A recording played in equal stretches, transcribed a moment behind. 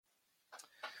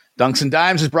Dunks and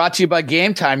Dimes is brought to you by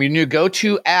Game Time, your new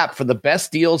go-to app for the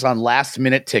best deals on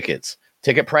last-minute tickets.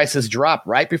 Ticket prices drop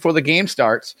right before the game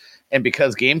starts, and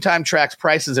because Game Time tracks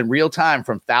prices in real time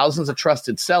from thousands of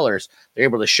trusted sellers, they're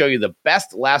able to show you the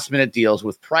best last-minute deals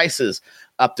with prices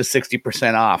up to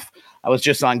 60% off. I was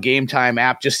just on Game Time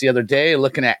app just the other day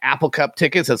looking at Apple Cup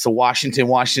tickets. That's the Washington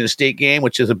State game,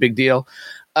 which is a big deal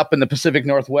up in the Pacific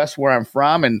Northwest where I'm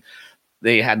from, and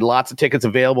they had lots of tickets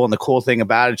available, and the cool thing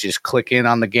about it is you just click in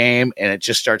on the game, and it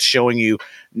just starts showing you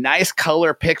nice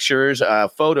color pictures,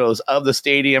 photos of the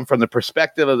stadium from the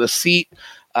perspective of the seat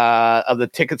of the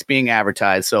tickets being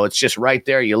advertised. So it's just right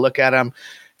there. You look at them.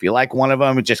 If you like one of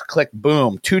them, just click,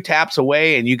 boom, 2 taps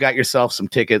away, and you got yourself some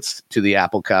tickets to the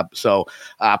Apple Cup. So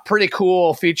pretty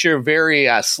cool feature, very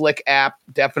slick app,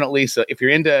 definitely. So if you're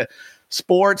into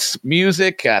sports,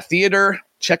 music, theater,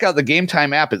 check out the Game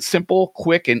Time app. It's simple,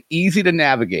 quick, and easy to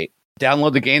navigate.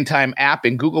 Download the Game Time app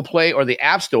in Google Play or the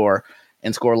App Store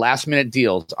and score last-minute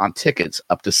deals on tickets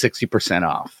up to 60%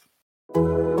 off.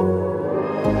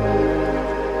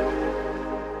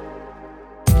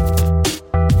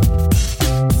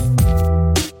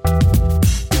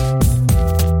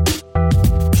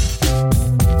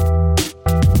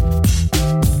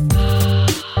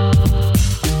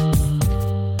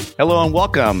 Hello and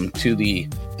welcome to the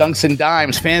Dunks and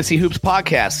Dimes Fantasy Hoops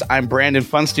Podcast. I'm Brandon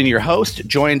Funston, your host,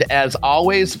 joined as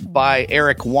always by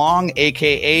Eric Wong,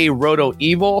 a.k.a. Roto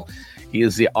Evil. He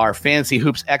is our fantasy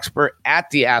hoops expert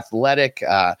at The Athletic.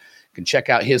 You can check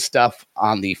out his stuff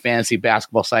on the fantasy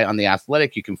basketball site on The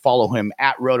Athletic. You can follow him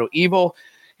at Roto Evil.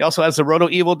 He also has the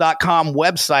rotoevil.com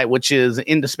website, which is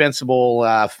indispensable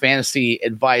fantasy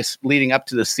advice leading up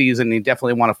to the season. You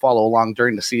definitely want to follow along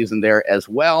during the season there as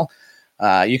well.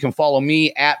 You can follow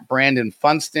me at Brandon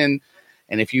Funston.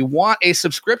 And if you want a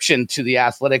subscription to The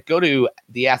Athletic, go to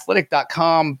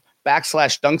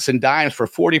theathletic.com/Dunks and Dimes for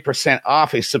 40%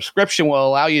 off. A subscription will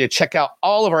allow you to check out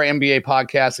all of our NBA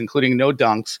podcasts, including No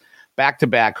Dunks, Back to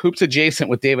Back, Hoops Adjacent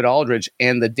with David Aldridge,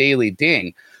 and The Daily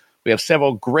Ding. We have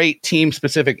several great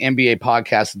team-specific NBA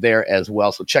podcasts there as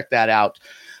well, so check that out.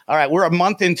 All right, we're a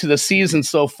month into the season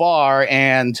so far,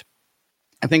 and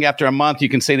I think after a month, you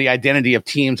can say the identity of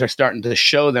teams are starting to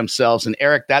show themselves. And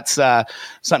Eric, that's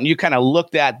something you kind of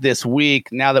looked at this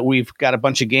week. Now that we've got a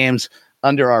bunch of games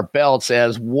under our belts,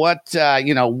 as what kind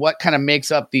of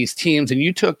makes up these teams. And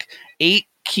you took 8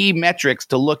 key metrics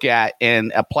to look at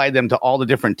and applied them to all the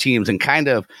different teams, and kind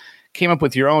of came up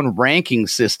with your own ranking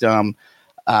system.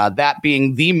 That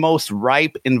being the most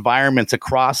ripe environments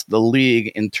across the league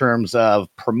in terms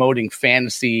of promoting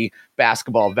fantasy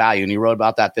basketball value. And you wrote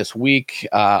about that this week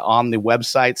on the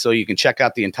website, so you can check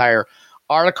out the entire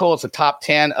article. It's the top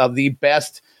 10 of the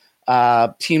best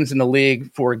teams in the league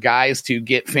for guys to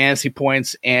get fantasy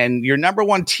points. And your number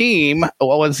one team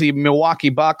was the Milwaukee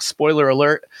Bucks, spoiler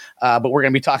alert, but we're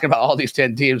going to be talking about all these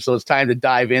 10 teams, so it's time to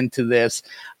dive into this.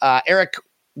 Eric,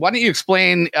 why don't you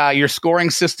explain your scoring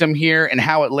system here and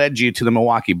how it led you to the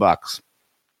Milwaukee Bucks?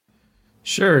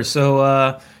 Sure. So,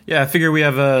 I figure we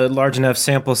have a large enough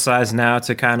sample size now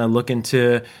to kind of look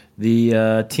into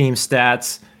the team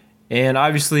stats. And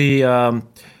obviously,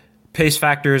 pace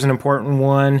factor is an important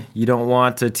one. You don't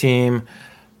want a team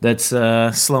that's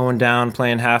slowing down,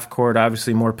 playing half court.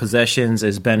 Obviously, more possessions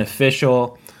is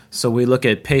beneficial. So we look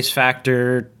at pace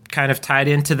factor. Kind of tied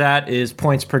into that is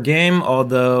points per game,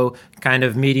 although kind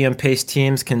of medium-paced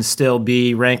teams can still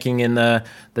be ranking in the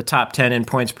top 10 in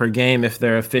points per game if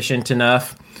they're efficient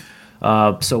enough.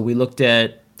 So we looked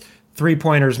at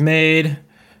three-pointers made.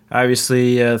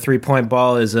 Obviously, three-point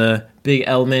ball is a big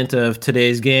element of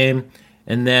today's game.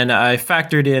 And then I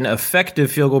factored in effective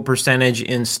field goal percentage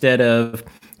instead of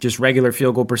just regular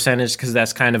field goal percentage, because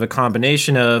that's kind of a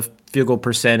combination of field goal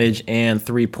percentage and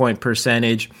three-point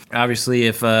percentage. Obviously,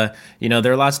 if there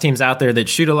are lots of teams out there that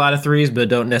shoot a lot of threes but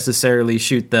don't necessarily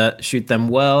shoot them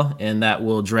well, and that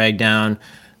will drag down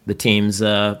the team's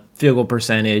field goal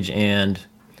percentage and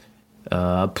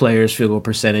players' field goal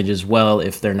percentage as well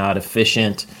if they're not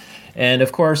efficient. And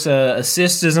of course,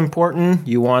 assist is important.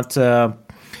 You want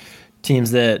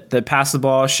teams that pass the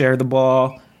ball, share the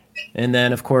ball. And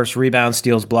then, of course, rebound,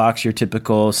 steals, blocks, your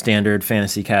typical standard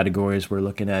fantasy categories we're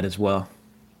looking at as well.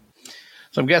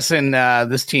 So I'm guessing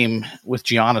this team with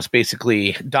Giannis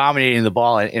basically dominating the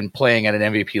ball and playing at an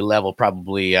MVP level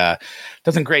probably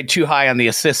doesn't grade too high on the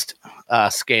assist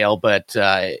scale, but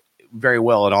very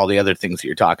well in all the other things that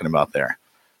you're talking about there.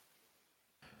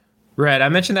 Right. I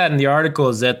mentioned that in the article,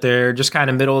 is that they're just kind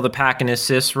of middle of the pack in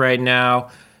assists right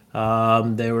now.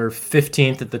 They were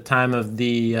 15th at the time of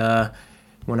the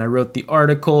when I wrote the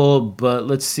article, but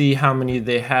let's see how many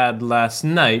they had last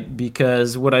night,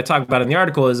 because what I talk about in the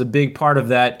article is a big part of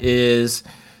that is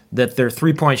that their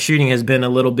three-point shooting has been a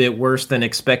little bit worse than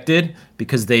expected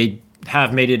because they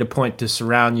have made it a point to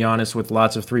surround Giannis with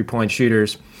lots of three-point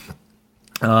shooters.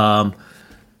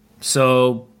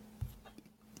 So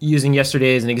using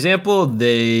yesterday as an example,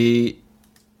 they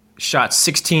shot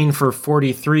 16 for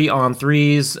 43 on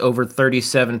threes, over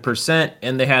 37%,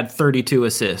 and they had 32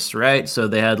 assists, right? So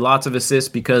they had lots of assists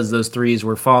because those threes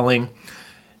were falling.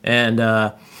 And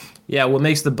what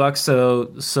makes the Bucks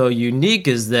so unique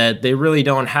is that they really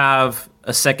don't have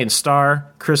a second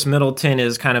star. Chris Middleton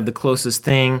is kind of the closest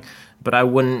thing, but I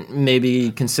wouldn't maybe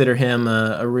consider him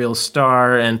a real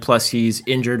star, and plus he's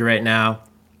injured right now.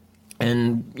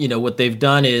 And, what they've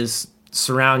done is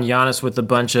surround Giannis with a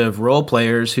bunch of role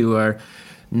players who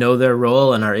know their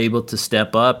role and are able to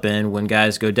step up. And when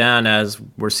guys go down, as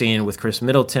we're seeing with Chris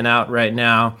Middleton out right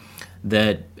now,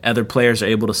 that other players are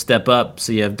able to step up.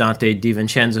 So you have Dante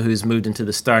DiVincenzo, who's moved into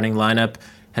the starting lineup,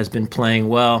 has been playing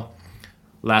well.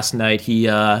 Last night he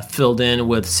filled in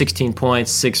with 16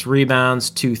 points, 6 rebounds,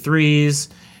 2 threes.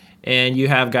 And you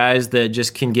have guys that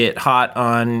just can get hot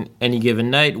on any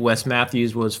given night. Wes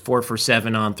Matthews was 4 for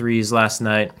 7 on threes last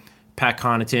night. Pat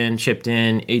Connaughton chipped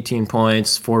in 18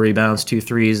 points, 4 rebounds, 2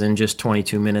 threes, and just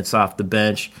 22 minutes off the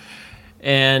bench.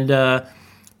 And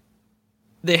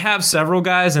they have several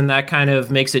guys, and that kind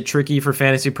of makes it tricky for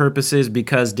fantasy purposes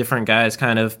because different guys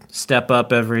kind of step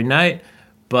up every night.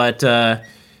 But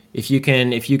if you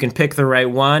can pick the right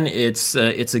one, it's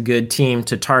a good team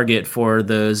to target for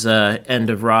those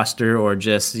end of roster or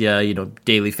just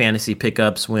daily fantasy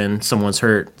pickups when someone's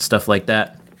hurt, stuff like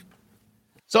that.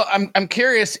 So I'm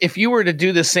curious if you were to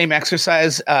do the same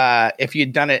exercise, if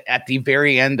you'd done it at the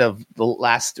very end of the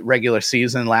last regular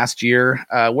season last year,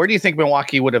 where do you think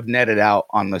Milwaukee would have netted out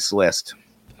on this list?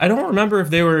 I don't remember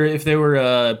if they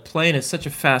were playing at such a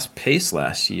fast pace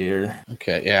last year.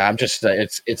 Okay, yeah, I'm just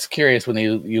it's curious when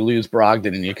you lose Brogdon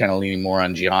and you're kind of leaning more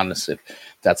on Giannis, if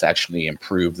that's actually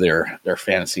improved their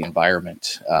fantasy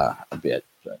environment a bit.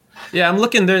 But. Yeah, I'm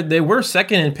looking. They were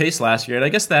second in pace last year, and I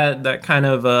guess that kind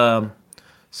of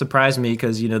surprised me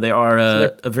because they are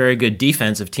a very good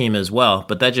defensive team as well.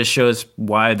 But that just shows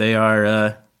why they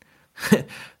are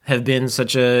have been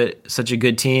such a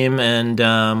good team and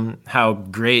how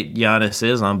great Giannis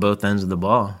is on both ends of the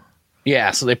ball.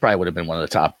 Yeah, so they probably would have been one of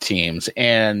the top teams.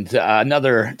 And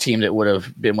another team that would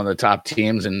have been one of the top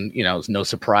teams, and it's no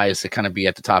surprise to kind of be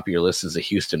at the top of your list, is the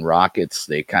Houston Rockets.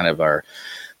 They kind of are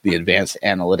the advanced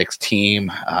analytics team.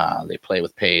 They play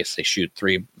with pace. They shoot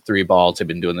three balls. They've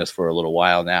been doing this for a little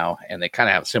while now, and they kind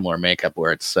of have a similar makeup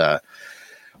where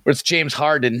it's James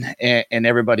Harden and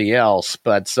everybody else.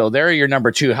 But so they're your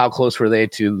number 2. How close were they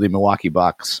to the Milwaukee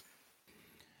Bucks?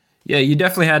 Yeah, you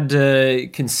definitely had to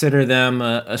consider them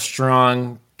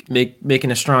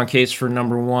making a strong case for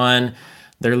number 1.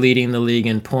 They're leading the league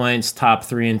in points, top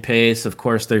 3 in pace. Of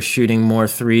course, they're shooting more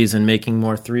threes and making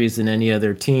more threes than any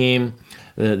other team.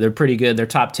 They're pretty good. They're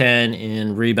top 10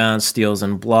 in rebounds, steals,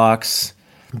 and blocks.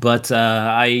 But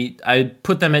I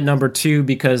put them at number 2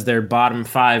 because they're bottom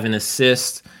 5 in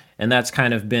assists, and that's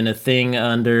kind of been a thing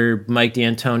under Mike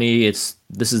D'Antoni.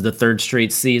 This is the 3rd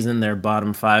straight season they're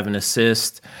bottom 5 in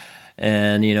assists,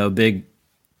 and a big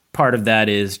part of that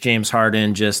is James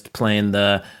Harden just playing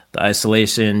the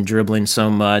isolation, dribbling so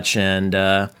much,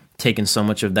 and taking so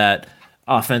much of that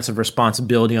offensive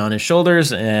responsibility on his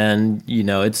shoulders. And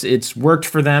it's worked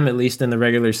for them, at least in the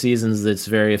regular seasons. It's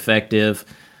very effective.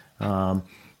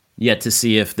 Yet to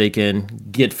see if they can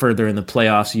get further in the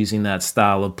playoffs using that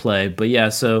style of play. But yeah,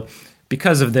 so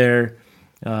because of their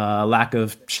lack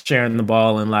of sharing the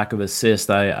ball and lack of assist,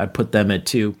 I put them at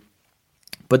 2.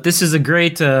 But this is a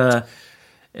great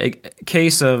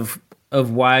case of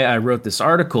why I wrote this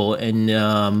article. And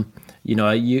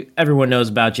everyone knows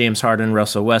about James Harden,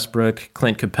 Russell Westbrook,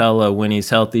 Clint Capella. When he's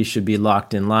healthy, should be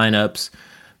locked in lineups.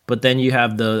 But then you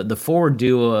have the forward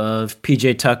duo of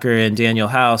PJ Tucker and Daniel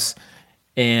House.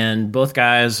 And both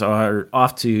guys are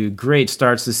off to great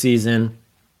starts this season.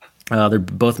 They're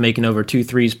both making over 2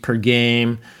 threes per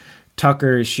game.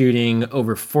 Tucker is shooting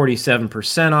over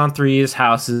 47% on threes.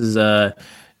 House is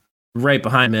right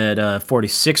behind him at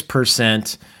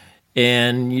 46%.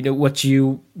 And what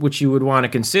you would want to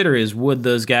consider is, would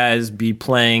those guys be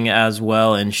playing as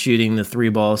well and shooting the 3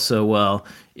 ball so well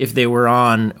if they were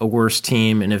on a worse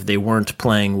team and if they weren't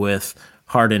playing with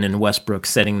Harden and Westbrook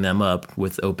setting them up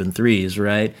with open threes,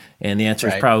 right? And the answer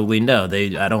is probably no.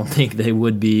 I don't think they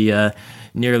would be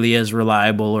nearly as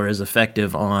reliable or as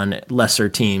effective on lesser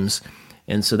teams.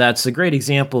 And so that's a great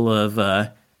example of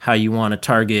how you want to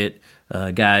target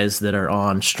guys that are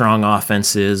on strong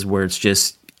offenses where it's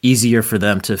just easier for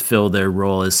them to fill their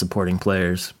role as supporting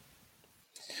players.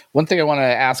 One thing I want to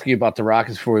ask you about the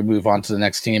Rockets before we move on to the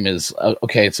next team is,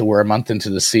 okay, so we're a month into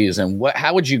the season.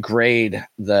 How would you grade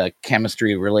the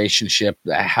chemistry relationship,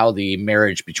 how the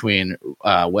marriage between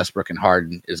Westbrook and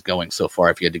Harden is going so far,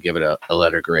 if you had to give it a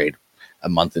letter grade a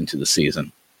month into the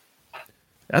season?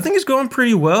 I think it's going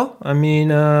pretty well. I mean,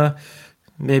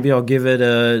 maybe I'll give it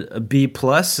a B+.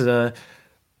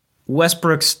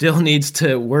 Westbrook still needs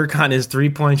to work on his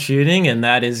three-point shooting, and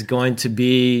that is going to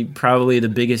be probably the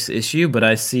biggest issue. But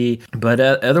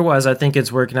otherwise, I think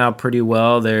it's working out pretty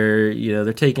well.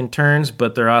 They're taking turns,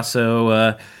 but they're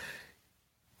also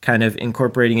kind of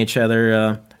incorporating each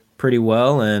other pretty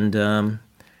well. And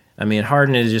I mean,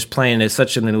 Harden is just playing at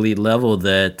such an elite level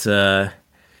that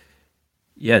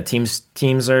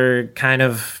teams are kind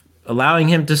of allowing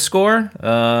him to score.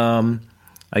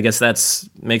 I guess that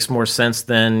makes more sense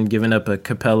than giving up a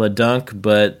Capella dunk,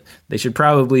 but they should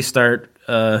probably start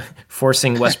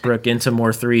forcing Westbrook into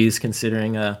more threes,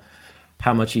 considering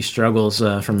how much he struggles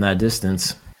from that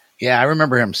distance. Yeah, I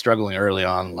remember him struggling early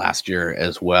on last year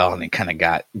as well, and he kind of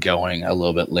got going a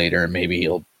little bit later, and maybe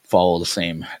he'll follow the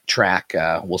same track.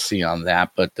 We'll see on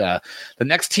that. But the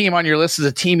next team on your list is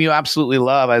a team you absolutely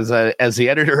love as the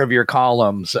editor of your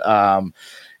columns.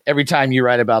 Every time you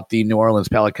write about the New Orleans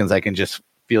Pelicans, I can just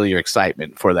feel your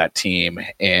excitement for that team.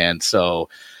 And so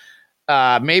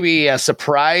maybe a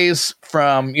surprise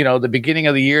from, the beginning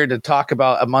of the year to talk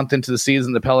about a month into the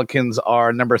season. The Pelicans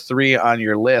are number 3 on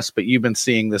your list, but you've been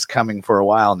seeing this coming for a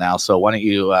while now. So why don't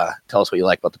you tell us what you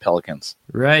like about the Pelicans?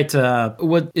 Right.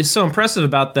 What is so impressive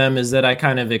about them is that I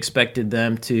kind of expected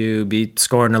them to be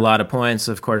scoring a lot of points,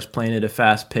 of course, playing at a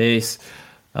fast pace,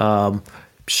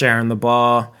 sharing the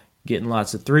ball, getting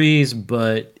lots of threes,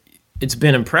 but it's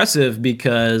been impressive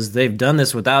because they've done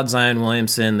this without Zion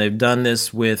Williamson. They've done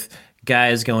this with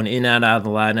guys going in and out of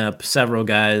the lineup. Several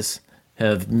guys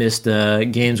have missed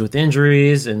games with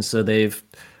injuries, and so they've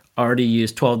already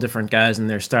used 12 different guys in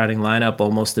their starting lineup,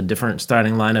 almost a different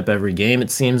starting lineup every game,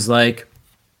 it seems like.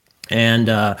 And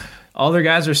all their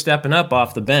guys are stepping up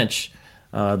off the bench.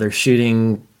 They're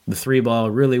shooting the three ball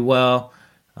really well.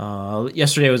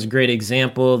 Yesterday was a great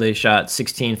example. They shot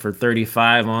 16 for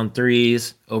 35 on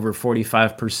threes, over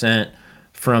 45%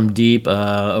 from deep,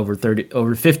 over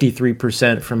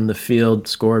 53% from the field,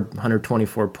 scored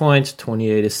 124 points,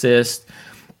 28 assists.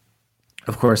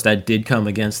 Of course, that did come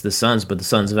against the Suns, but the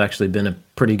Suns have actually been a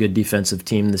pretty good defensive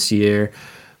team this year.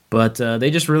 But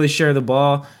they just really share the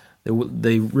ball.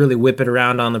 They really whip it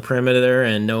around on the perimeter,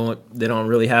 and they don't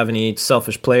really have any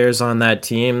selfish players on that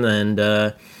team. And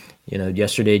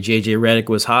yesterday JJ Redick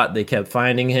was hot. They kept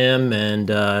finding him,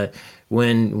 and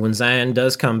when Zion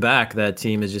does come back, that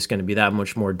team is just going to be that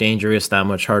much more dangerous, that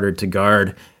much harder to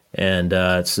guard, and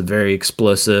it's a very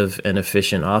explosive and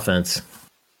efficient offense.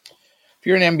 If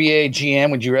you're an NBA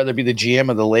GM, would you rather be the GM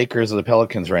of the Lakers or the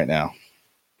Pelicans right now?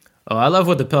 Oh, I love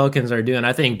what the Pelicans are doing.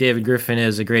 I think David Griffin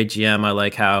is a great GM. I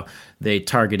like how they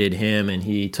targeted him, and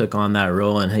he took on that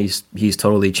role, and he's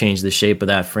totally changed the shape of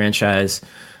that franchise.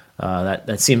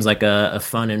 That seems like a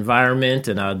fun environment,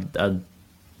 and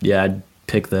I'd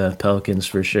pick the Pelicans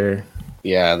for sure.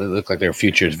 Yeah, they look like their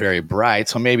future is very bright,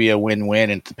 so maybe a win-win,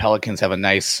 and the Pelicans have a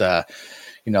nice,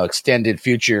 extended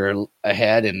future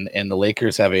ahead, and the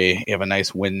Lakers have a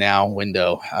nice win now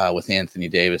window with Anthony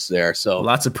Davis there. So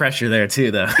lots of pressure there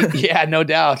too, though. Yeah, no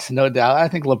doubt. I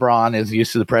think LeBron is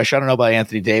used to the pressure. I don't know about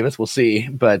Anthony Davis, we'll see,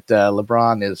 but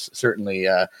LeBron is certainly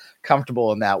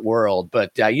comfortable in that world.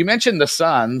 But you mentioned the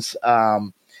Suns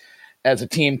as a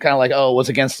team, kind of like, it was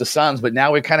against the Suns, but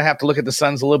now we kind of have to look at the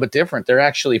Suns a little bit different. They're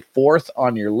actually 4th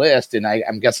on your list, and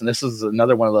I'm guessing this is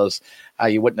another one of those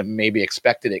you wouldn't have maybe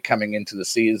expected it coming into the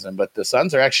season, but the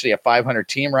Suns are actually a 500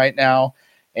 team right now,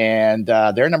 and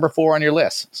they're number 4 on your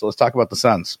list. So let's talk about the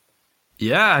Suns.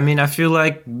 Yeah, I mean, I feel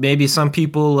like maybe some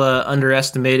people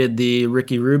underestimated the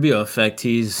Ricky Rubio effect.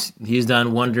 He's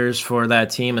done wonders for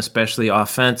that team, especially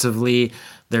offensively.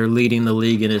 They're leading the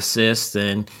league in assists,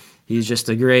 and he's just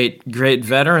a great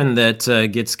veteran that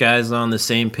gets guys on the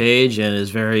same page and is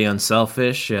very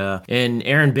unselfish. And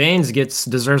Aaron Baines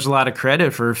deserves a lot of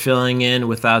credit for filling in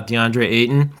without DeAndre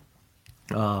Ayton.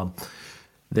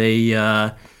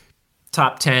 They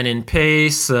top 10 in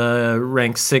pace,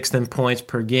 ranked 6th in points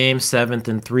per game, 7th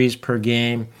in threes per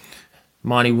game.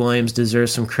 Monty Williams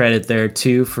deserves some credit there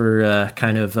too for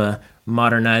kind of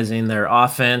modernizing their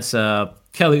offense.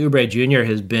 Kelly Oubre Jr.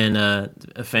 has been a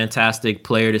fantastic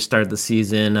player to start the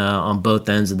season on both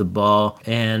ends of the ball,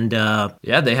 and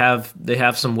they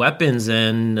have some weapons,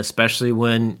 and especially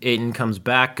when Ayton comes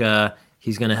back,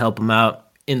 he's going to help them out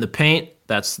in the paint.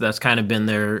 That's kind of been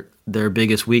their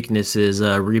biggest weakness is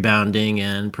rebounding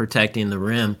and protecting the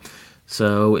rim.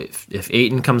 So if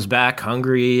Ayton comes back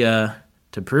hungry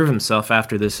to prove himself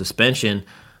after this suspension,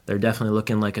 they're definitely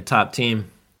looking like a top team.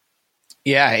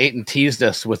 Yeah, Ayton teased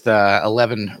us with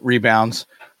 11 rebounds,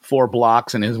 4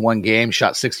 blocks in his one game,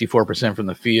 shot 64% from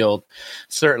the field.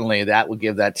 Certainly that would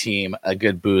give that team a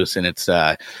good boost, and it's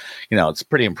it's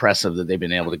pretty impressive that they've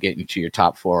been able to get into your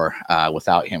top 4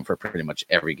 without him for pretty much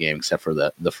every game except for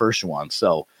the first one.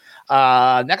 So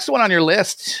next one on your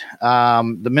list,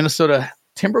 the Minnesota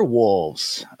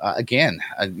Timberwolves. Again,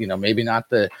 maybe not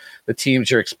the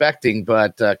teams you're expecting,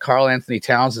 but Karl Anthony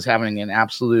Towns is having an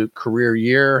absolute career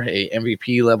year, a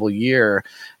MVP level year,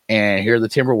 and here the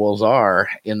Timberwolves are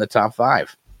in the top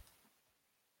 5.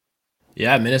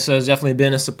 Yeah, Minnesota's definitely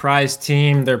been a surprise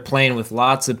team. They're playing with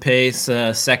lots of pace,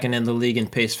 second in the league in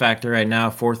pace factor right now,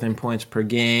 4th in points per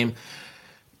game,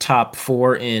 top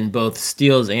 4 in both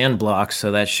steals and blocks.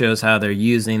 So that shows how they're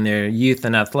using their youth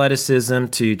and athleticism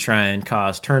to try and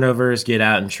cause turnovers, get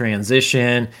out in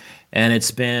transition. And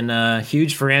it's been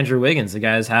huge for Andrew Wiggins. The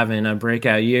guy's having a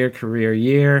breakout year, career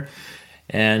year.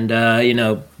 And,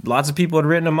 lots of people had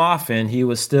written him off, and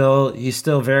he's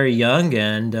still very young.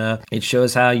 And it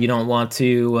shows how you don't want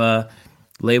to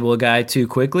label a guy too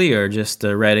quickly or just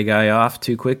write a guy off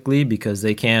too quickly, because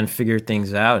they can figure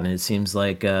things out. And it seems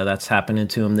like that's happening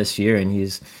to him this year, and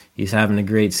he's having a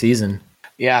great season.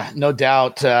 Yeah, no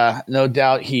doubt. No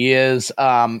doubt he is.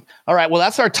 All right, well,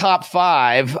 that's our top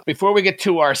 5. Before we get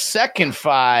to our second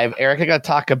 5, Eric, I got to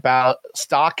talk about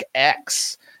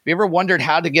StockX. Have you ever wondered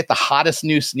how to get the hottest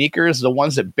new sneakers, the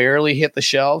ones that barely hit the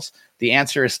shelves? The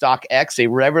answer is StockX, a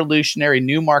revolutionary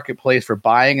new marketplace for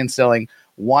buying and selling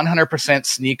 100%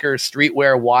 sneakers,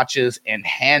 streetwear, watches, and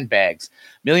handbags.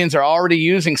 Millions are already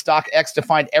using StockX to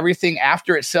find everything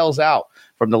after it sells out,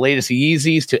 from the latest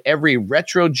Yeezys to every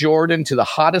retro Jordan to the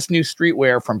hottest new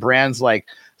streetwear from brands like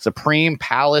Supreme,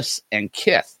 Palace, and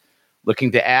Kith.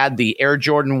 Looking to add the Air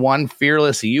Jordan 1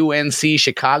 Fearless UNC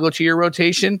Chicago to your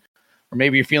rotation? Or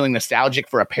maybe you're feeling nostalgic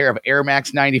for a pair of Air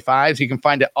Max 95s. You can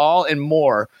find it all and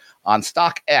more on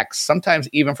StockX, sometimes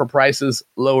even for prices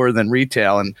lower than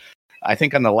retail. And I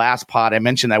think on the last pod, I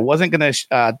mentioned I wasn't going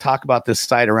to talk about this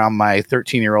site around my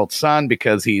 13-year-old son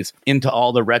because he's into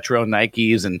all the retro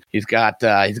Nikes, and he's got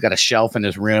a shelf in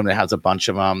his room that has a bunch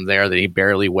of them there that he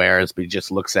barely wears, but he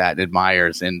just looks at and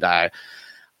admires. And I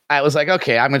was like,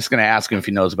 okay, I'm just going to ask him if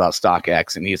he knows about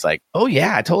StockX. And he's like, oh,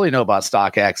 yeah, I totally know about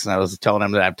StockX. And I was telling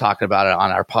him that I'm talking about it on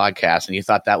our podcast, and he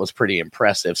thought that was pretty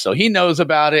impressive. So he knows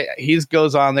about it. He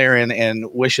goes on there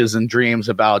and wishes and dreams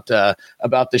about the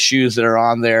shoes that are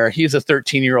on there. He's a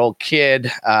 13-year-old kid.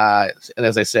 And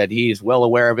as I said, he's well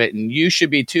aware of it. And you should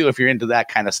be, too, if you're into that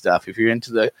kind of stuff. If you're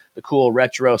into the cool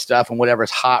retro stuff and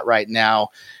whatever's hot right now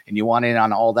and you want in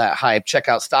on all that hype, check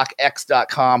out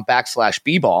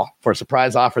StockX.com/bball for a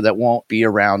surprise offer that won't be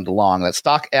around long. That's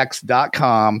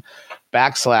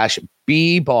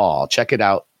StockX.com/bball. Check it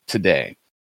out today.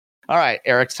 All right,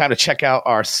 Eric, it's time to check out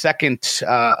our second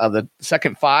of the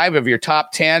second 5 of your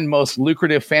top 10 most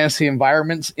lucrative fantasy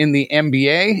environments in the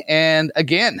NBA. And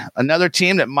again, another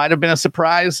team that might have been a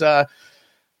surprise at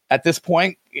this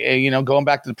point, going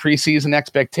back to the preseason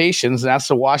expectations, and that's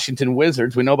the Washington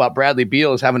Wizards. We know about Bradley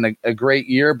Beal is having a great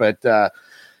year, but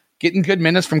getting good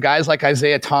minutes from guys like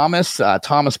Isaiah Thomas,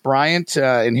 Thomas Bryant,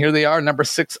 and here they are, number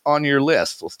 6 on your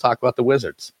list. Let's talk about the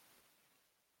Wizards.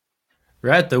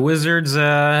 Right, the Wizards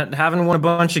haven't won a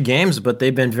bunch of games, but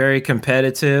they've been very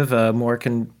competitive, more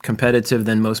competitive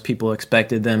than most people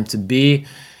expected them to be.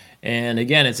 And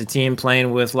again, it's a team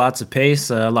playing with lots of pace,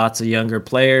 lots of younger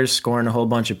players, scoring a whole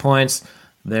bunch of points.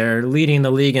 They're leading the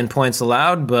league in points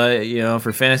allowed, but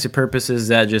for fantasy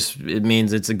purposes, it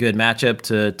means it's a good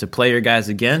matchup to play your guys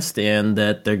against, and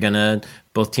that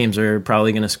both teams are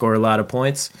probably gonna score a lot of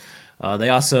points. They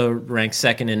also rank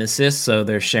second in assists, so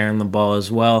they're sharing the ball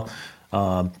as well.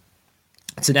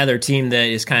 It's another team that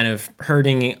is kind of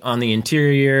hurting on the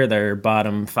interior. They're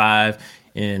bottom 5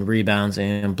 in rebounds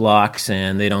and blocks,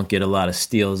 and they don't get a lot of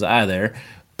steals either.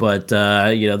 But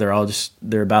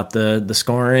they're about the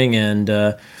scoring.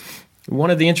 And one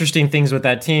of the interesting things with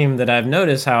that team that I've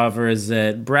noticed, however, is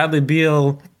that Bradley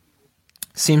Beal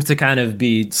seems to kind of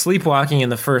be sleepwalking in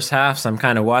the first half. So I'm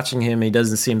kind of watching him. He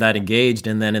doesn't seem that engaged.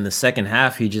 And then in the second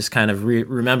half, he just kind of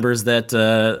remembers that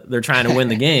they're trying to win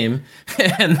the game.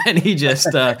 And then he just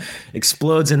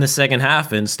explodes in the second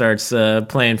half and starts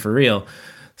playing for real.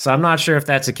 So I'm not sure if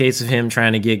that's a case of him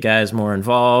trying to get guys more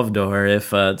involved or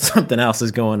if something else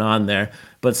is going on there.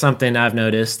 But something I've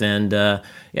noticed. And they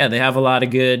have a lot of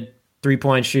good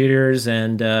three-point shooters.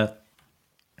 And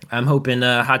I'm hoping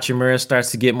Hachimura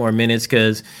starts to get more minutes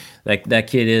because that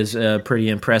kid is pretty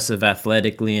impressive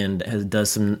athletically and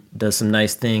does some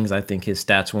nice things. I think his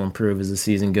stats will improve as the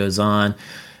season goes on,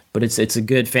 but it's a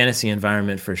good fantasy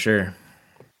environment for sure.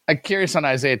 I'm curious on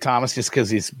Isaiah Thomas just because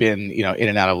he's been, in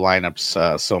and out of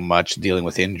lineups so much, dealing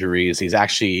with injuries. He's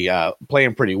actually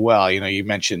playing pretty well. You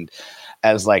mentioned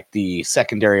as like the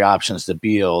secondary options to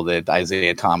Beal that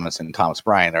Isaiah Thomas and Thomas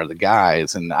Bryant are the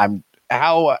guys. And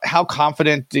how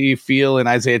confident do you feel in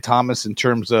Isaiah Thomas in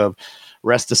terms of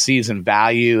rest of season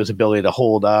value, his ability to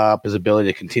hold up, his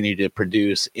ability to continue to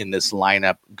produce in this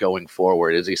lineup going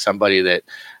forward? Is he somebody that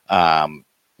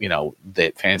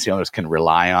that fantasy owners can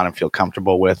rely on and feel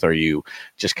comfortable with? Or are you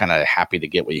just kind of happy to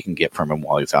get what you can get from him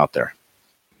while he's out there?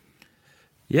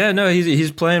 Yeah, no,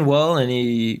 he's playing well, and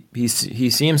he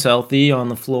seems healthy on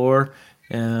the floor.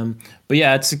 But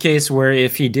yeah, it's a case where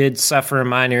if he did suffer a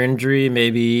minor injury,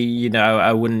 maybe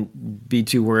I wouldn't be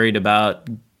too worried about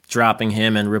dropping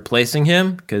him and replacing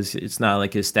him because it's not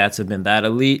like his stats have been that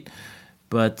elite.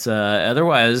 But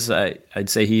otherwise, I'd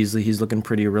say he's looking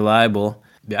pretty reliable.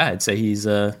 Yeah, I'd say he's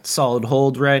a solid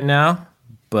hold right now,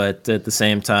 but at the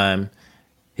same time,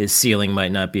 his ceiling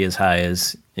might not be as high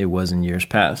as it was in years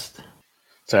past.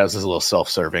 So this is a little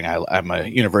self-serving. I'm a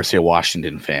University of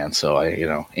Washington fan, so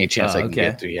any chance I can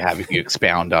get to have you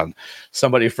expound on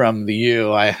somebody from the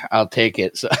U, I'll take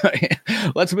it. So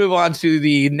let's move on to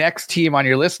the next team on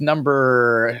your list,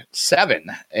 number 7,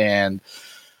 and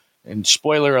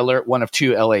spoiler alert, one of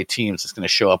 2 LA teams is going to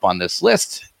show up on this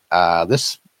list.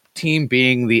 This team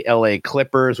being the LA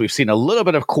Clippers. We've seen a little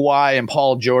bit of Kawhi and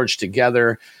Paul George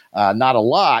together, not a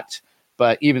lot,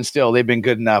 but even still, they've been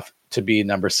good enough to be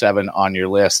number 7 on your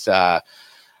list. How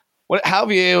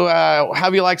have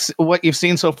you liked what you've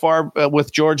seen so far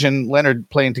with George and Leonard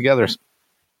playing together?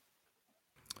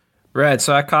 Right,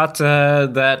 so I caught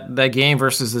that game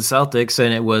versus the Celtics,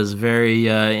 and it was very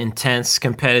intense,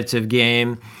 competitive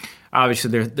game. Obviously,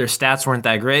 their stats weren't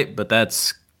that great, but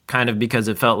that's kind of because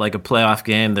it felt like a playoff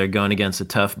game. They're going against a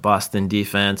tough Boston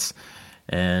defense,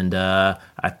 and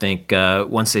I think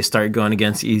once they start going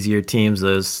against easier teams,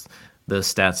 those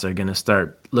stats are going to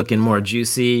start looking more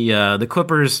juicy. The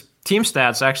Clippers team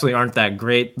stats actually aren't that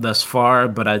great thus far,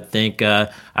 but I think I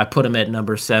put them at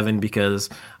number 7 because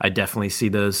I definitely see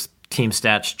those team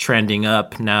stats trending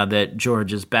up now that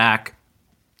George is back.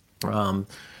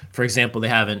 For example, they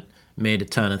haven't made a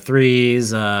ton of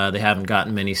threes. They haven't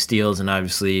gotten many steals, and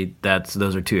obviously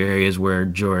those are 2 areas where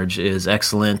George is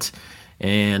excellent.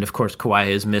 And of course,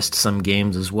 Kawhi has missed some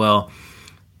games as well.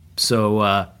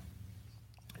 So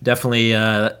definitely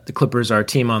the Clippers are a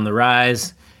team on the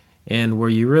rise, and where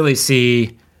you really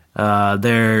see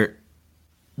their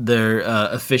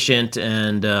efficient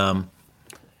and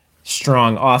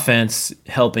strong offense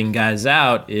helping guys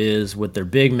out is with their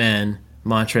big men.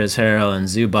 Montrezl Harrell and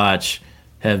Zubac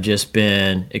have just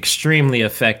been extremely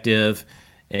effective,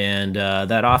 and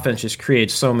that offense just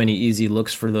creates so many easy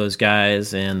looks for those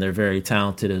guys, and they're very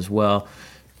talented as well.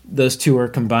 Those 2 are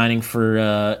combining for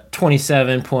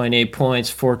 27.8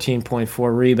 points,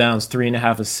 14.4 rebounds,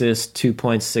 3.5 assists,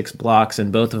 2.6 blocks,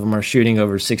 and both of them are shooting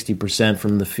over 60%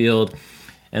 from the field,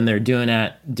 and they're doing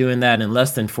that in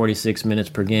less than 46 minutes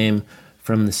per game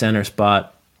from the center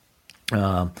spot.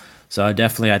 So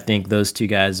I think those 2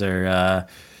 guys are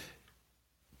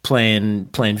playing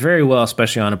very well,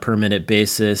 especially on a per minute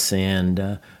basis,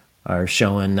 and are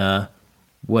showing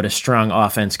what a strong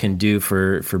offense can do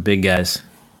for big guys.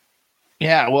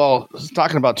 Yeah, well,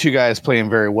 talking about 2 guys playing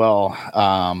very well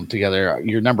together,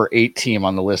 your number 8 team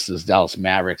on the list is Dallas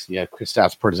Mavericks. You have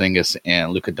Kristaps Porzingis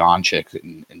and Luka Doncic,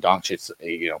 and Doncic's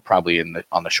probably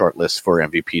on the short list for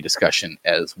MVP discussion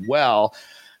as well.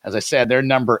 As I said, they're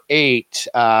number 8.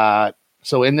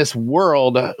 So in this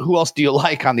world, who else do you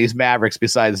like on these Mavericks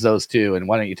besides those 2? And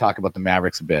why don't you talk about the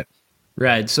Mavericks a bit?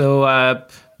 Right. So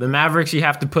the Mavericks, you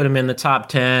have to put them in the top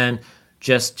 10.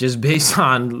 Just based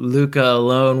on Luka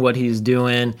alone, what he's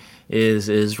doing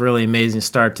is really amazing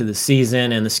start to the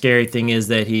season. And the scary thing is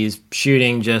that he's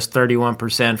shooting just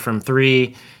 31% from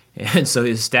 3, and so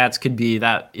his stats could be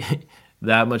that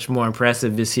much more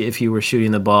impressive if he were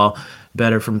shooting the ball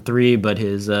better from 3. But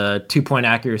his 2-point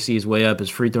accuracy is way up, his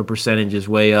free throw percentage is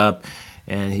way up,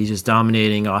 and he's just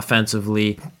dominating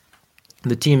offensively.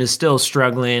 The team is still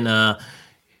struggling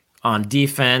on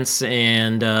defense,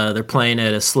 and they're playing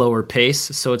at a slower pace,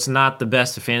 so it's not the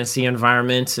best fantasy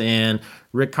environment, and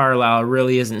Rick Carlisle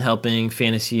really isn't helping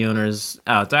fantasy owners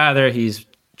out either. He's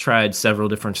tried several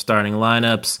different starting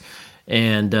lineups,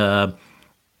 and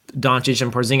Doncic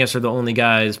and Porzingis are the only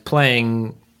guys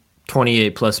playing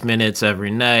 28 plus minutes every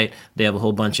night. They have a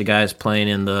whole bunch of guys playing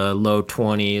in the low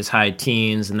 20s, high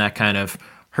teens, and that kind of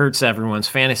hurts everyone's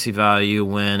fantasy value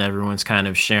when everyone's kind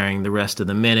of sharing the rest of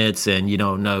the minutes and you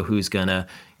don't know who's going to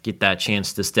get that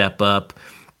chance to step up.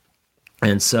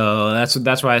 And so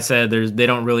that's why I said they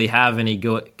don't really have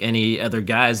any other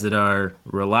guys that are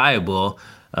reliable,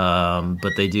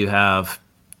 but they do have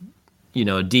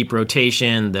a deep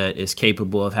rotation that is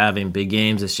capable of having big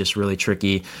games. It's just really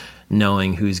tricky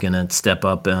knowing who's going to step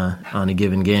up on a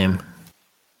given game.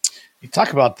 You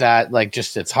talk about that, like,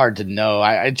 just it's hard to know.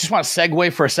 I just want to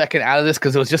segue for a second out of this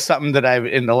because it was just something that I've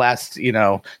in the last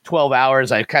 12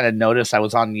 hours I kind of noticed. I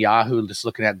was on Yahoo just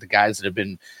looking at the guys that have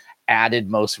been added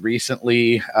most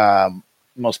recently,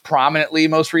 most prominently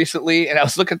most recently, and I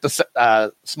was looking at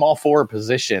the small forward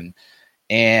position,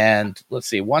 and let's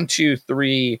see, 1, 2,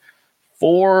 3,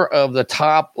 4 of the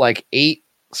top 8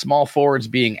 small forwards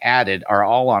being added are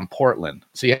all on Portland.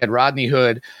 So you had Rodney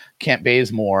Hood, Kent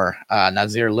Bazemore,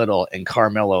 Nazir Little, and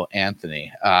Carmelo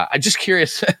Anthony. I'm just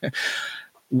curious,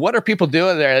 what are people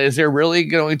doing there? Is there really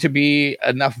going to be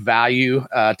enough value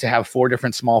to have 4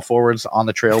 different small forwards on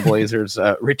the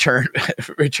Trailblazers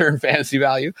return fantasy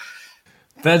value?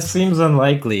 That seems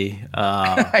unlikely.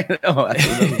 I know.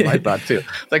 That's my thought too.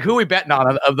 Like, who are we betting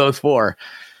on of those 4?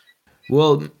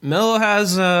 Well, Melo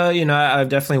has, I've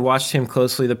definitely watched him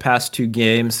closely the past 2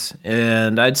 games,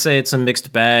 and I'd say it's a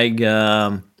mixed bag.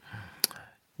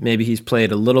 Maybe he's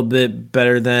played a little bit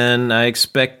better than I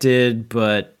expected,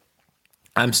 but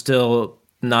I'm still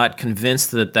not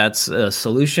convinced that that's a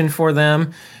solution for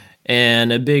them.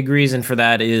 And a big reason for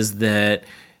that is that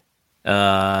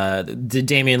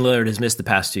Damian Lillard has missed the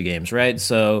past 2 games, right?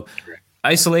 So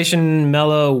isolation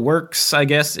Melo works, I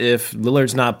guess, if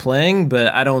Lillard's not playing,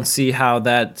 but I don't see how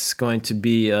that's going to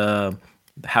be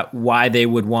why they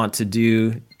would want to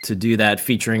do that,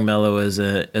 featuring Melo as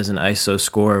an ISO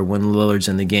scorer when Lillard's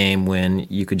in the game, when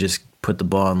you could just put the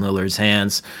ball in Lillard's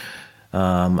hands.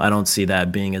 I don't see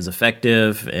that being as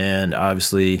effective, and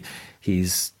obviously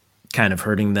he's kind of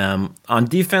hurting them on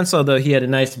defense, although he had a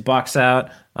nice box out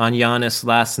on Giannis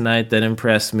last night that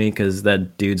impressed me because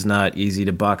that dude's not easy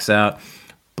to box out.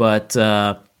 But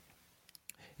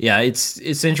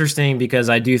it's interesting because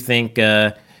I do think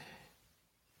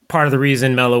part of the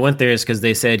reason Melo went there is because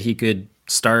they said he could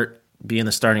be in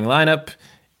the starting lineup.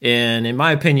 And in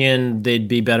my opinion, they'd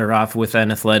be better off with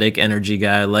an athletic energy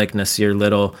guy like Nasir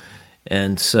Little.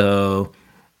 And so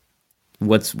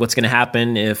what's going to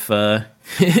happen if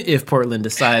if Portland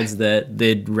decides that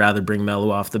they'd rather bring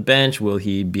Melo off the bench? Will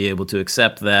he be able to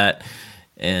accept that?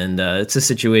 And it's a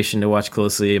situation to watch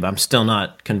closely. I'm still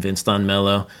not convinced on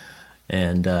Melo,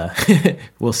 and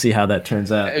we'll see how that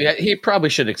turns out. He probably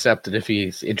should accept it if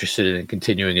he's interested in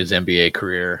continuing his NBA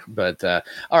career. But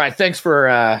all right, thanks for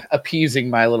appeasing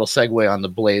my little segue on the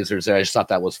Blazers there. I just thought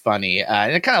that was funny.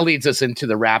 And it kind of leads us into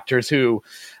the Raptors, who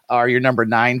are your number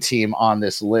 9 team on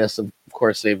this list. Of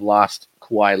course, they've lost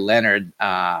Kawhi Leonard.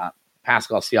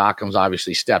 Pascal Siakam's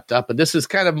obviously stepped up, but this is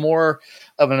kind of more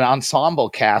of an ensemble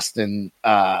cast than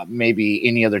maybe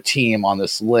any other team on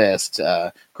this list.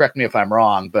 Correct me if I'm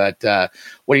wrong, but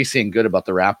what are you seeing good about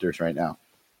the Raptors right now?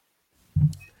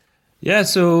 Yeah,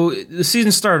 so the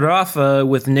season started off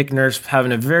with Nick Nurse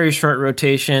having a very short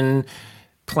rotation,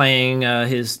 playing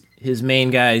his main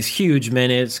guys huge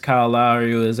minutes. Kyle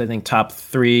Lowry was, I think, top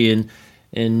 3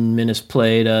 in minutes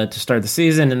played to start the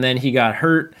season, and then he got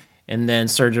hurt, and then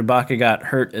Serge Ibaka got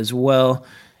hurt as well,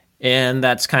 and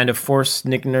that's kind of forced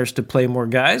Nick Nurse to play more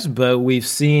guys. But we've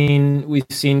seen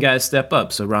guys step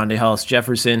up. So Rondae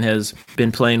Hollis-Jefferson has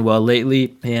been playing well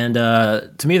lately, and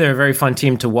to me, they're a very fun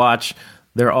team to watch.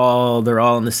 They're all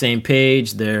on the same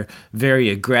page. They're very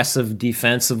aggressive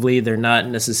defensively. They're not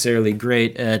necessarily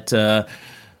great at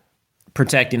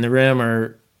protecting the rim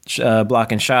or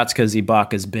blocking shots because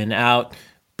Ibaka's been out,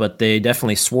 but they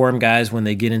definitely swarm guys when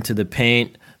they get into the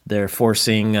paint. They're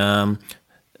forcing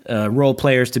role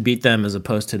players to beat them as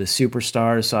opposed to the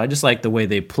superstars. So I just like the way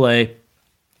they play.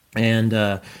 And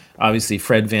obviously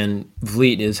Fred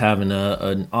VanVleet is having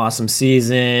an awesome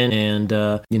season.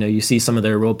 And, you see some of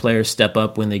their role players step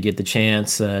up when they get the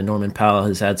chance. Norman Powell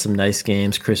has had some nice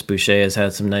games. Chris Boucher has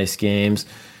had some nice games.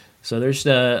 So there's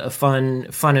a fun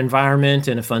environment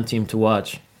and a fun team to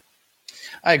watch.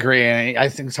 I agree. And I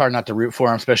think it's hard not to root for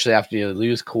them, especially after you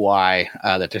lose Kawhi,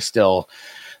 that they're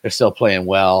still playing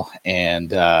well.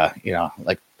 And,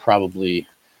 probably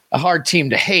a hard team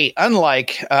to hate,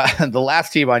 unlike the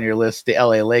last team on your list, the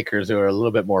LA Lakers, who are a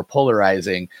little bit more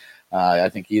polarizing. I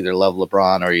think you either love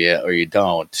LeBron or you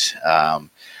don't.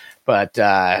 But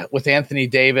with Anthony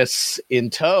Davis in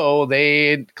tow,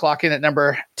 they clock in at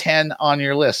number 10 on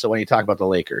your list. So when you talk about the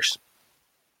Lakers.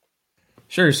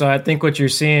 Sure. So I think what you're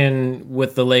seeing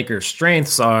with the Lakers'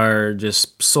 strengths are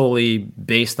just solely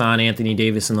based on Anthony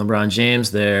Davis and LeBron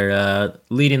James. They're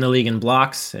leading the league in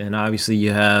blocks, and obviously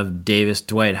you have Davis,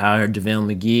 Dwight Howard,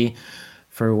 JaVale McGee.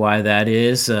 For why that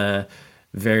is a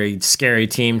very scary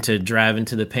team to drive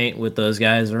into the paint with those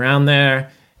guys around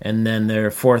there. And then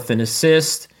they're fourth in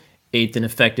assists, eighth in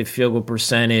effective field goal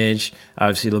percentage.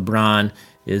 Obviously LeBron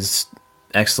is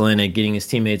excellent at getting his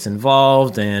teammates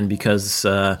involved, and because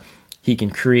he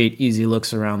can create easy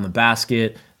looks around the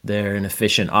basket, they're an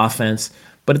efficient offense.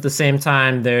 But at the same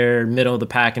time, they're middle of the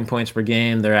pack in points per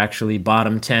game. They're actually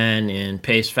bottom 10 in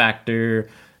pace factor,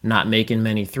 not making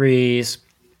many threes.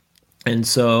 And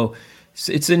so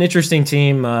it's an interesting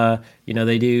team.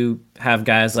 They do have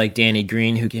guys like Danny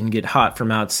Green who can get hot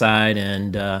from outside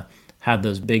and have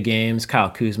those big games.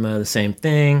 Kyle Kuzma, the same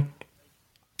thing.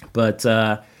 But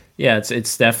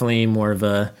it's definitely more of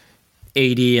a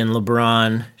AD and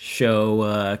LeBron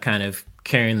show, kind of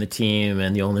carrying the team,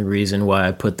 and the only reason why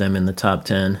I put them in the top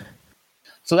 10.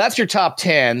 So that's your top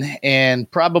 10, and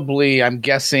probably I'm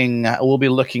guessing we'll be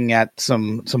looking at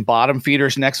some bottom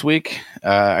feeders next week.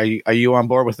 Are you on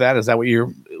board with that? Is that what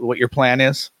your plan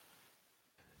is?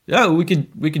 Yeah, we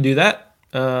could do that.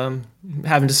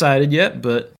 Haven't decided yet,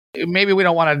 but maybe we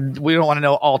don't want to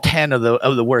know all 10 of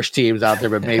the worst teams out there,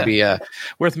 but maybe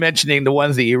worth mentioning the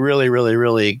ones that you really, really,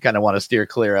 really kind of want to steer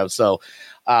clear of. So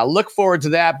look forward to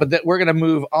that. But we're going to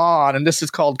move on, and this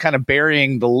is called kind of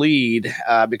burying the lead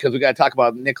because we got to talk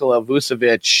about Nikola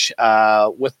Vucevic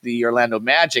with the Orlando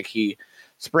Magic. He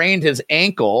sprained his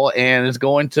ankle and is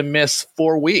going to miss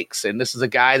 4 weeks. And this is a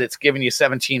guy that's given you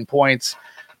 17 points,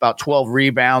 about 12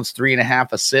 rebounds,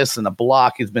 3.5 assists, and a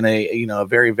block. He's been a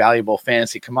very valuable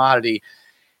fantasy commodity.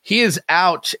 He is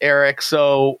out, Eric.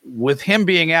 So with him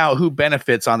being out, who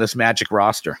benefits on this Magic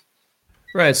roster?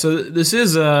 Right. So this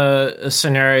is a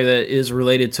scenario that is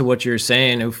related to what you're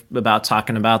saying about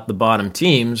talking about the bottom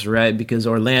teams, right? Because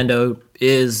Orlando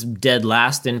is dead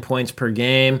last in points per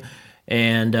game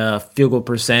and field goal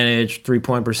percentage,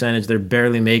 3-point percentage. They're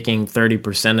barely making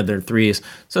 30% of their threes.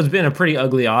 So it's been a pretty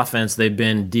ugly offense. They've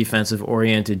been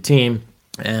defensive-oriented team.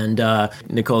 And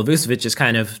Nikola Vucevic is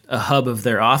kind of a hub of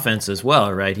their offense as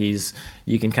well, right?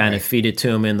 You can kind of feed it to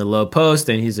him in the low post,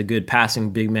 and he's a good passing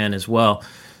big man as well.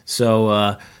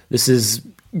 So this is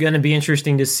going to be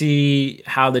interesting to see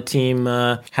how the team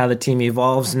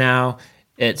evolves now.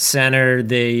 At center,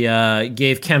 they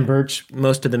gave Khem Birch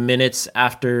most of the minutes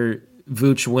after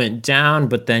Vooch went down,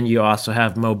 but then you also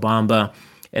have Mo Bamba,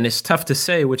 and it's tough to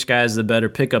say which guy is the better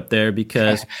pickup there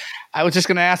because I was just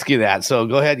going to ask you that. So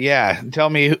go ahead. Yeah. Tell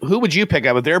me, who would you pick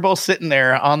up? If they're both sitting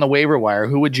there on the waiver wire,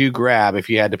 who would you grab if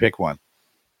you had to pick one?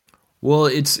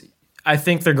 Well, I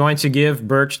think they're going to give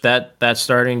Birch that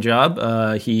starting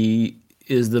job. He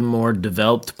is the more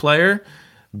developed player,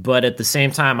 but at the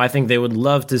same time, I think they would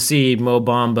love to see Mo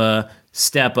Bamba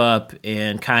step up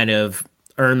and kind of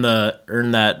earn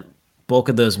that bulk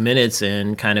of those minutes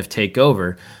and kind of take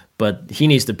over. But he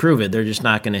needs to prove it. They're just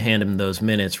not going to hand him those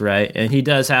minutes, right? And he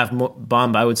does have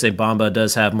Bamba. I would say Bamba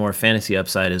does have more fantasy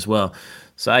upside as well.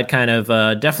 So I'd kind of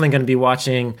definitely going to be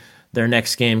watching their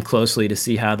next game closely to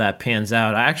see how that pans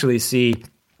out. I actually see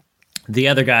the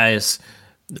other guys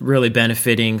really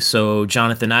benefiting. So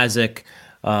Jonathan Isaac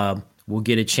will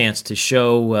get a chance to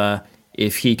show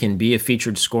if he can be a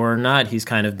featured scorer or not. He's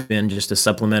kind of been just a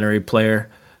supplementary player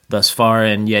thus far,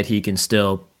 and yet he can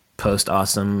still post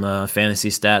awesome fantasy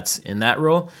stats in that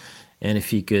role. And if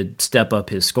he could step up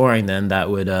his scoring, then that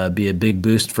would be a big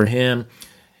boost for him.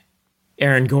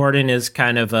 Aaron Gordon has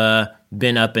kind of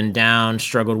been up and down,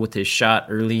 struggled with his shot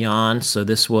early on, so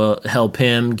this will help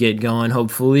him get going,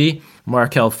 hopefully.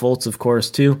 Markelle Fultz, of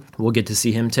course, too. We'll get to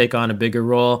see him take on a bigger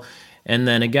role. And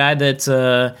then a guy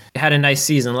that had a nice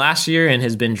season last year and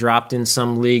has been dropped in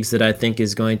some leagues that I think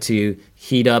is going to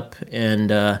heat up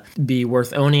and be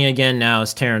worth owning again now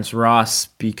is Terrence Ross,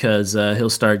 because he'll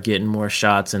start getting more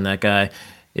shots, and that guy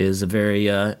is a very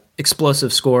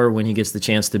explosive scorer when he gets the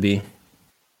chance to be.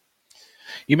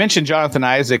 You mentioned Jonathan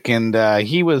Isaac, and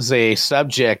he was a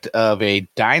subject of a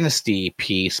Dynasty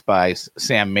piece by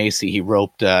Sam Macy. He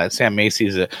wrote, Sam Macy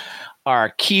is our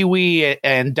Kiwi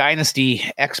and Dynasty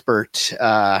expert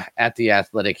at The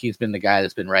Athletic. He's been the guy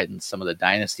that's been writing some of the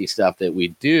Dynasty stuff that we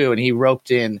do, and he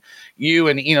roped in you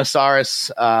and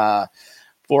Enosaurus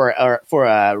for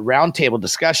a roundtable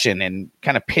discussion and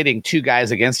kind of pitting two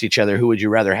guys against each other. Who would you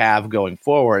rather have going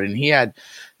forward? And he had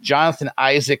Jonathan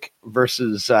Isaac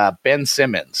versus Ben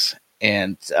Simmons.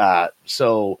 And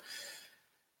so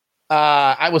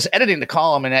I was editing the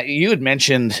column, and you had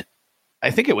mentioned,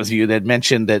 I think it was you that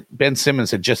mentioned that Ben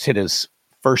Simmons had just hit his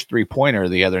first 3-pointer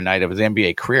the other night of his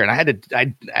NBA career, and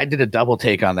I did a double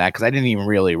take on that because I didn't even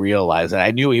really realize that.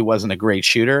 I knew he wasn't a great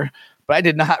shooter, but I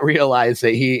did not realize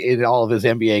that in all of his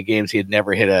NBA games, he had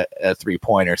never hit a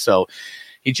 3-pointer. So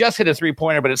he just hit a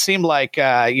 3-pointer, but it seemed like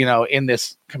in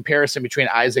this comparison between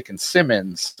Isaac and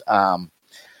Simmons,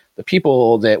 the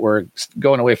people that were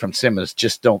going away from Simmons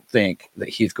just don't think that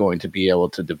he's going to be able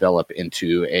to develop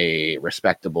into a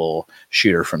respectable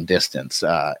shooter from distance.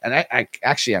 And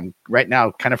I'm right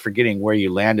now kind of forgetting where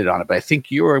you landed on it, but I think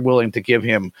you are willing to give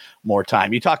him more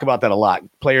time. You talk about that a lot.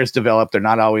 Players develop. They're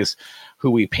not always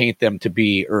who we paint them to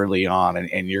be early on.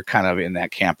 And you're kind of in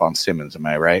that camp on Simmons. Am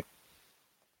I right?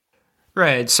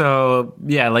 Right. So,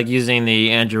 yeah, like using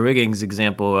the Andrew Wiggins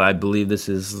example, I believe this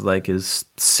is like his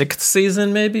 6th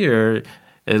season maybe, or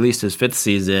at least his 5th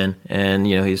season. And,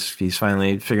 he's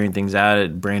finally figuring things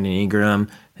out. Brandon Ingram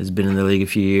has been in the league a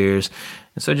few years.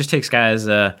 And so it just takes guys,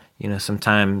 some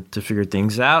time to figure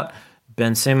things out.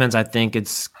 Ben Simmons, I think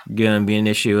it's going to be an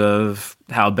issue of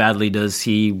how badly does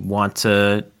he want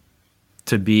to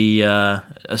be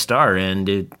a star,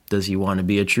 and does he want to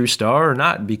be a true star or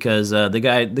not? Because the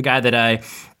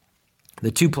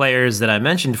 2 players that I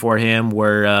mentioned for him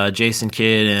were Jason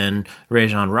Kidd and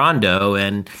Rajon Rondo,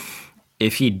 and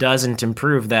if he doesn't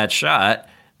improve that shot,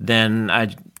 then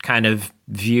I kind of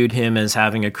viewed him as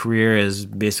having a career as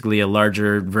basically a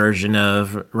larger version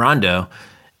of Rondo,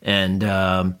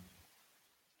 and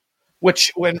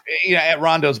which, when at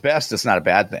Rondo's best, it's not a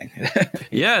bad thing.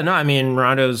 Yeah, no, I mean,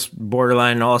 Rondo's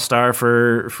borderline all-star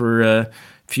for a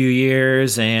few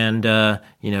years, and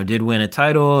did win a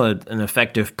title, an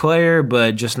effective player,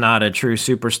 but just not a true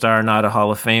superstar, not a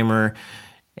Hall of Famer.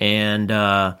 And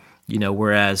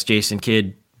whereas Jason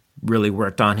Kidd really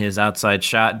worked on his outside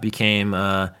shot, became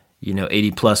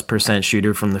 80+%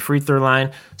 shooter from the free throw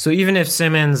line. So even if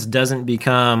Simmons doesn't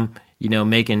become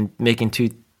making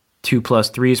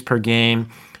 2+ threes per game,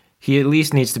 he at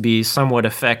least needs to be somewhat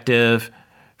effective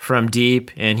from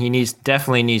deep, and he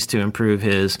definitely needs to improve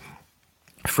his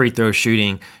free throw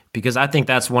shooting, because I think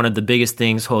that's one of the biggest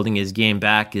things holding his game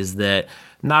back, is that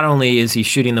not only is he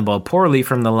shooting the ball poorly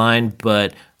from the line,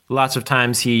 but lots of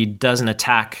times he doesn't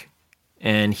attack,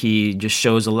 and he just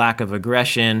shows a lack of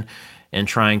aggression and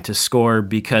trying to score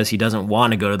because he doesn't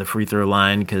want to go to the free throw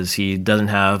line, because he doesn't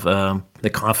have the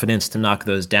confidence to knock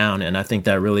those down, and I think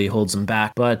that really holds him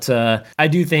back. But I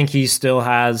do think he still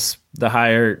has the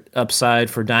higher upside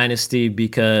for Dynasty,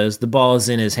 because the ball is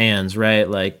in his hands, right?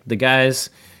 Like, the guys,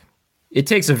 it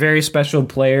takes a very special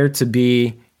player to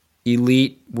be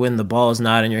elite when the ball is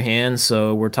not in your hands.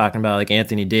 So we're talking about like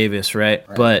Anthony Davis, right?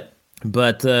 But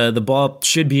the ball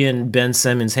should be in Ben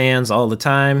Simmons' hands all the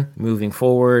time moving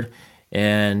forward.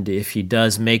 And if he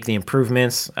does make the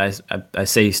improvements, I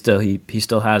say he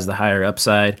still has the higher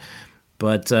upside.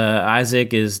 But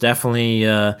Isaac is definitely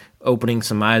opening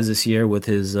some eyes this year with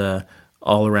his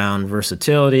all-around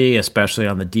versatility, especially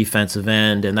on the defensive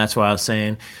end. And that's why I was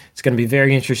saying it's going to be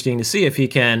very interesting to see if he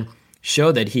can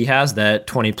show that he has that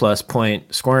 20-plus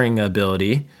point scoring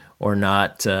ability or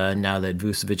not. Now that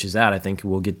Vucevic is out, I think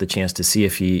we'll get the chance to see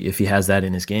if he has that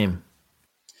in his game.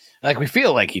 Like, we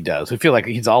feel like he does. We feel like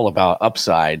he's all about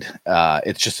upside.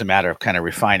 It's just a matter of kind of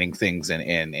refining things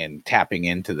and tapping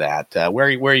into that. Where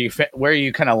are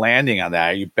you kind of landing on that?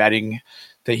 Are you betting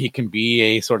that he can be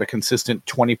a sort of consistent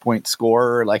 20-point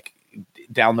scorer, like,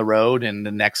 down the road in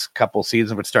the next couple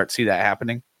seasons? Would start to see that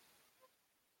happening?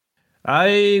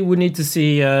 I would need to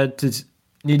see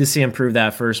him prove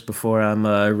that first before I'm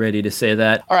ready to say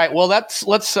that. All right. Well, let's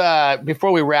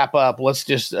before we wrap up, let's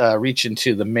just reach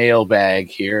into the mailbag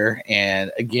here.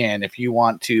 And again, if you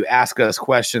want to ask us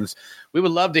questions, we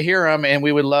would love to hear them, and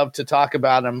we would love to talk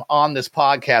about them on this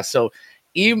podcast. So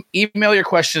email your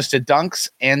questions to Dunks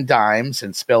and Dimes,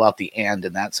 and spell out the and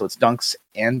in that. So it's Dunks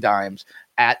and Dimes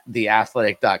at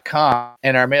theathletic.com.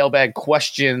 And our mailbag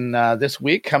question this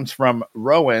week comes from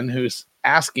Rowan, who's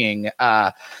asking,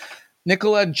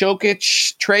 Nikola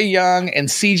Jokic, Trae Young, and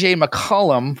CJ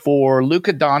McCollum for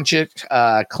Luka Doncic,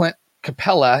 Clint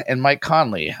Capella, and Mike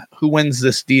Conley. Who wins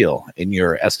this deal in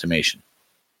your estimation?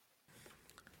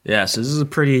 Yes, this is a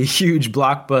pretty huge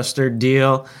blockbuster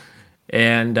deal,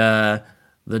 and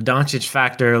the Doncic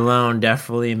factor alone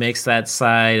definitely makes that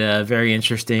side very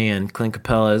interesting. And Clint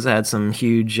Capella has had some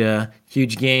huge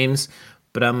games.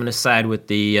 But I'm going to side with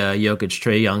the Jokic,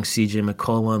 Trae Young, CJ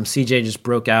McCollum. CJ just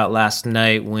broke out last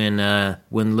night when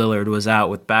Lillard was out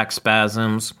with back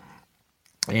spasms.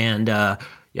 And I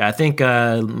think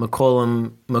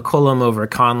McCollum over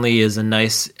Conley is a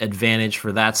nice advantage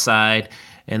for that side.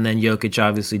 And then Jokic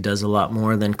obviously does a lot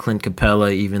more than Clint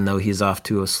Capella, even though he's off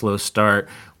to a slow start.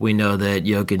 We know that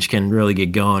Jokic can really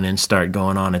get going and start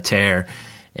going on a tear.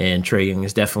 And Trae Young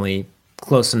is definitely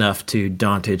close enough to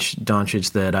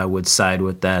Doncic that I would side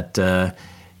with that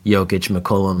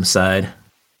Jokic-McCollum side.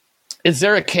 Is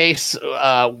there a case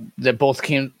that both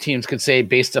teams could say,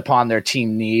 based upon their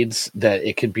team needs, that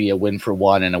it could be a win for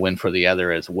one and a win for the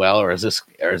other as well, or is this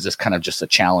kind of just a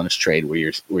challenge trade where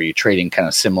you're trading kind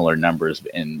of similar numbers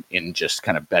in just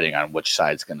kind of betting on which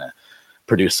side's going to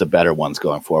produce the better ones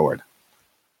going forward?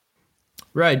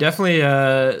 Right, definitely.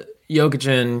 Jokic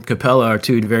and Capella are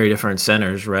two very different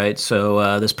centers, right?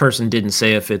 So this person didn't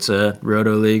say if it's a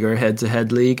roto league or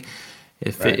head-to-head league.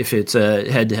 If it's a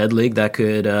head-to-head league, that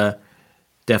could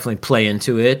definitely play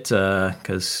into it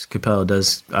because Capella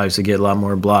does obviously get a lot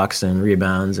more blocks and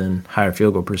rebounds and higher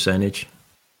field goal percentage.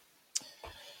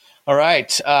 All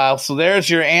right. So there's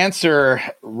your answer,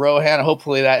 Rohan.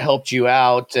 Hopefully that helped you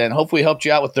out, and hopefully helped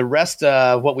you out with the rest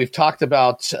of what we've talked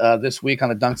about this week on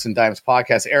the Dunks and Dimes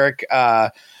podcast. Eric,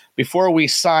 before we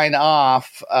sign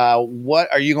off, what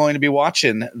are you going to be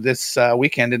watching this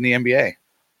weekend in the NBA?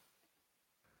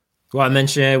 Well, I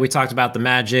mentioned we talked about the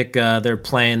Magic. They're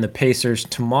playing the Pacers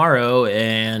tomorrow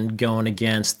and going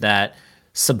against that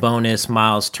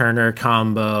Sabonis-Miles Turner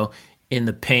combo in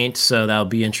the paint. So that'll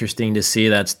be interesting to see.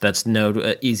 That's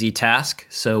no easy task.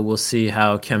 So we'll see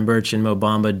how Khem Birch and Mo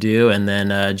Bamba do, and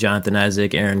then Jonathan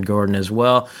Isaac, Aaron Gordon as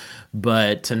well.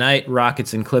 But tonight,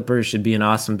 Rockets and Clippers should be an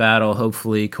awesome battle.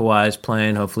 Hopefully Kawhi's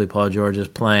playing. Hopefully Paul George is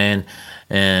playing.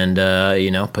 And,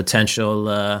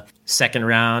 potential second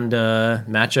round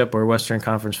matchup or Western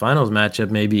Conference Finals matchup,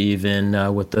 maybe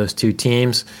even with those two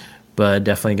teams. But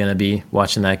definitely going to be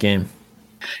watching that game.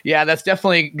 Yeah, that's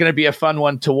definitely going to be a fun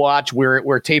one to watch.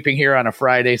 We're taping here on a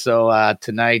Friday, so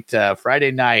tonight,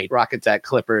 Friday night, Rockets at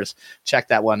Clippers. Check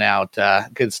that one out.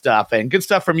 Good stuff. And good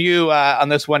stuff from you on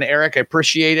this one, Eric. I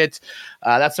appreciate it.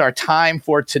 That's our time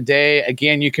for today.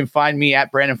 Again, you can find me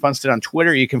at Brandon Funston on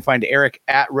Twitter. You can find Eric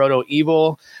at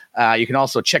RotoEvil. You can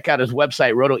also check out his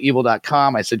website,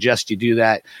 rotoevil.com. I suggest you do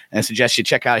that, and I suggest you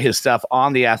check out his stuff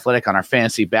on The Athletic on our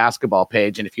fantasy basketball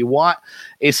page. And if you want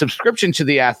a subscription to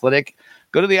The Athletic,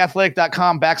 go to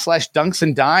theathletic.com/dunks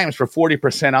and dimes for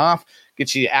 40% off.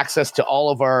 Get you access to all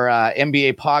of our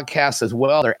NBA podcasts as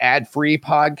well. They're ad-free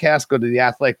podcasts. Go to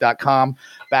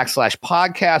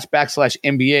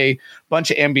theathletic.com/podcast/NBA.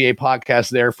 Bunch of NBA podcasts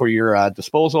there for your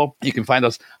disposal. You can find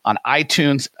those on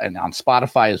iTunes and on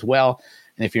Spotify as well.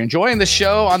 And if you're enjoying the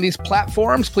show on these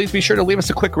platforms, please be sure to leave us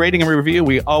a quick rating and review.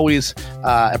 We always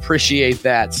appreciate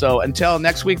that. So until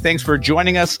next week, thanks for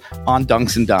joining us on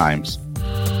Dunks and Dimes.